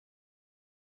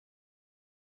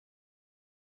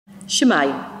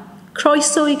Shemai,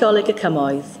 croeso I Coleg y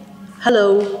Cymoedd.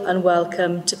 Hello and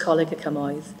welcome to Coleg y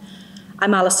Cymoedd.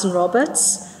 I'm Alison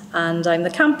Roberts and I'm the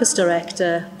Campus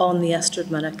Director on the Ystrad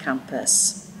Mynach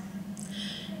campus.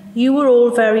 You are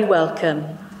all very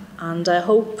welcome and I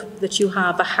hope that you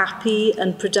have a happy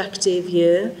and productive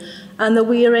year and that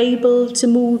we are able to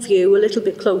move you a little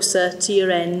bit closer to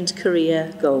your end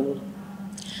career goal.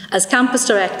 As Campus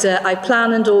Director, I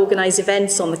plan and organise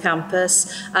events on the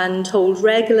campus and hold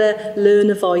regular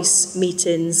Learner Voice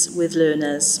meetings with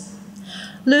learners.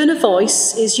 Learner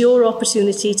Voice is your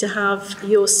opportunity to have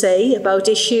your say about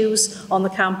issues on the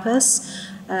campus,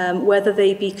 whether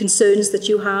they be concerns that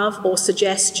you have or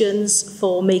suggestions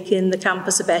for making the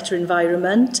campus a better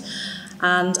environment.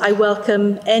 And I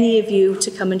welcome any of you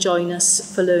to come and join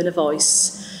us for Learner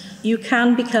Voice. You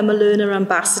can become a Learner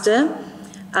Ambassador,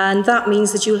 and that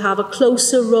means that you'll have a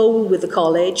closer role with the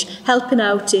college, helping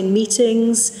out in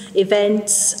meetings,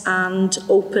 events and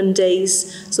open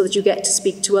days so that you get to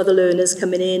speak to other learners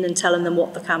coming in and telling them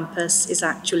what the campus is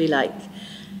actually like.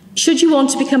 Should you want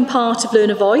to become part of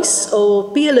Learner Voice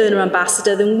or be a Learner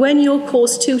Ambassador, then when your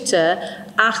course tutor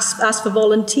asks for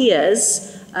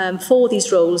volunteers for these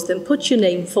roles, then put your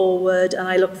name forward and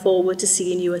I look forward to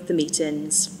seeing you at the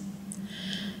meetings.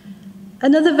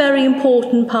 Another very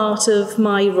important part of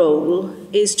my role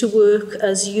is to work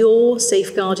as your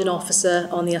safeguarding officer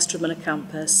on the Ystrad Mynach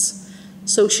campus.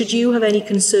 So should you have any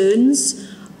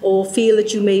concerns or feel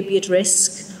that you may be at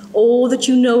risk or that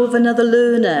you know of another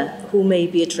learner who may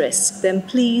be at risk, then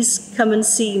please come and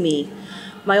see me.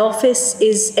 My office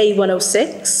is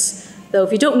A106, though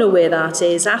if you don't know where that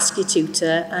is, ask your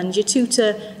tutor and your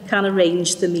tutor can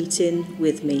arrange the meeting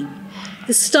with me.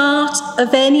 The start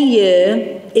of any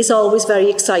year is always very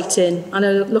exciting and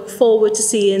I look forward to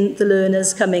seeing the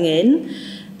learners coming in.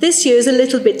 This year is a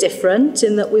little bit different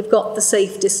in that we've got the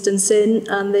safe distancing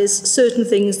and there's certain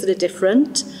things that are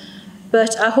different.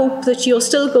 But I hope that you're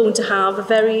still going to have a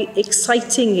very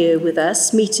exciting year with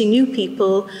us, meeting new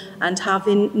people and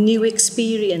having new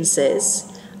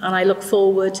experiences. And I look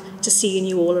forward to seeing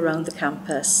you all around the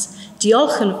campus.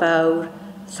 Diolch yn fawr.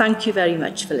 Thank you very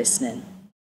much for listening.